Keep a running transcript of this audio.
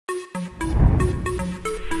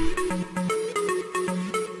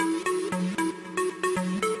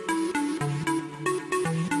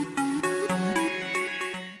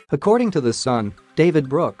According to The Sun, David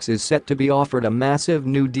Brooks is set to be offered a massive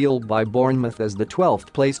new deal by Bournemouth as the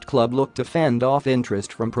 12th-placed club look to fend off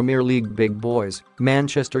interest from Premier League big boys,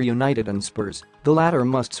 Manchester United and Spurs. The latter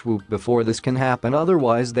must swoop before this can happen,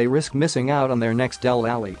 otherwise they risk missing out on their next Dele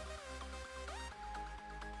Alli.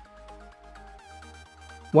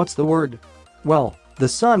 What's the word? Well, The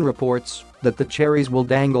Sun reports that the Cherries will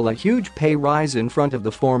dangle a huge pay rise in front of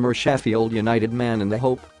the former Sheffield United man in the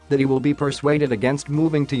hope that he will be persuaded against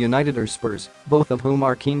moving to United or Spurs, both of whom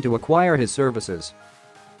are keen to acquire his services.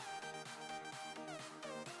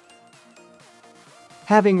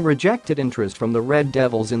 Having rejected interest from the Red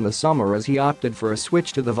Devils in the summer as he opted for a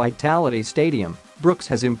switch to the Vitality Stadium, Brooks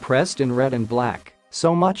has impressed in red and black,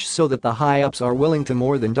 so much so that the high-ups are willing to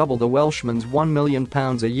more than double the Welshman's £1 million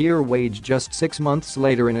a year wage just 6 months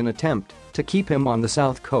later in an attempt to keep him on the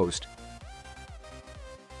south coast.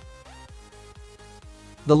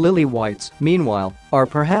 The Lilywhites, meanwhile, are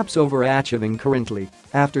perhaps overachieving currently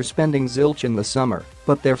after spending zilch in the summer,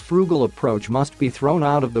 but their frugal approach must be thrown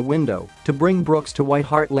out of the window to bring Brooks to White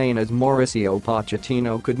Hart Lane as Mauricio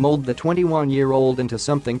Pochettino could mould the 21-year-old into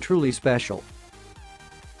something truly special.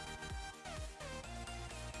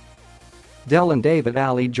 Dele and David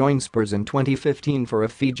Alli joined Spurs in 2015 for a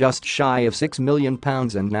fee just shy of £6 million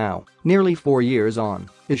and now, nearly 4 years on,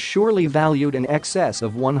 is surely valued in excess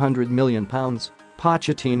of £100 million.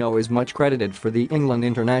 Pochettino is much credited for the England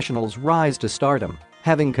international's rise to stardom,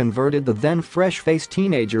 having converted the then fresh-faced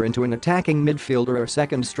teenager into an attacking midfielder or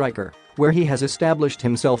second striker, where he has established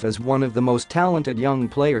himself as one of the most talented young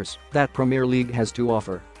players that Premier League has to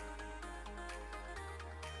offer.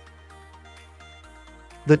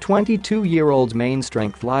 The 22-year-old's main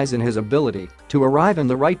strength lies in his ability to arrive in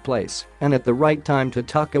the right place and at the right time to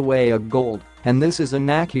tuck away a goal, and this is a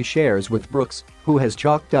knack he shares with Brooks, who has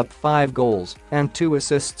chalked up 5 goals and 2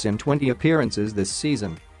 assists in 20 appearances this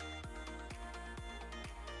season.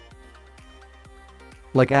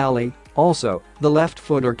 Like Alli, also, the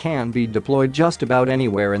left-footer can be deployed just about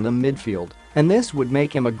anywhere in the midfield, and this would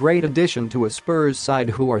make him a great addition to a Spurs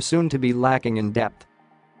side who are soon to be lacking in depth.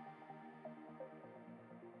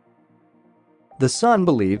 The Sun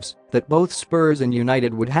believes that both Spurs and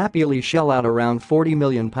United would happily shell out around £40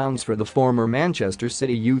 million for the former Manchester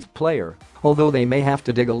City youth player, although they may have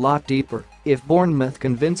to dig a lot deeper if Bournemouth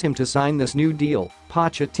convince him to sign this new deal.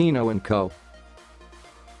 Pochettino and co.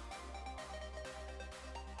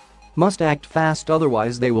 must act fast,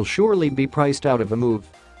 otherwise they will surely be priced out of a move.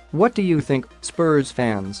 What do you think, Spurs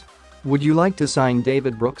fans? Would you like to sign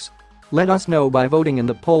David Brooks? Let us know by voting in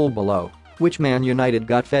the poll below. Which Man United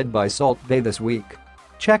got fed by Salt Bae this week?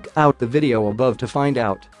 Check out the video above to find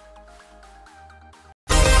out.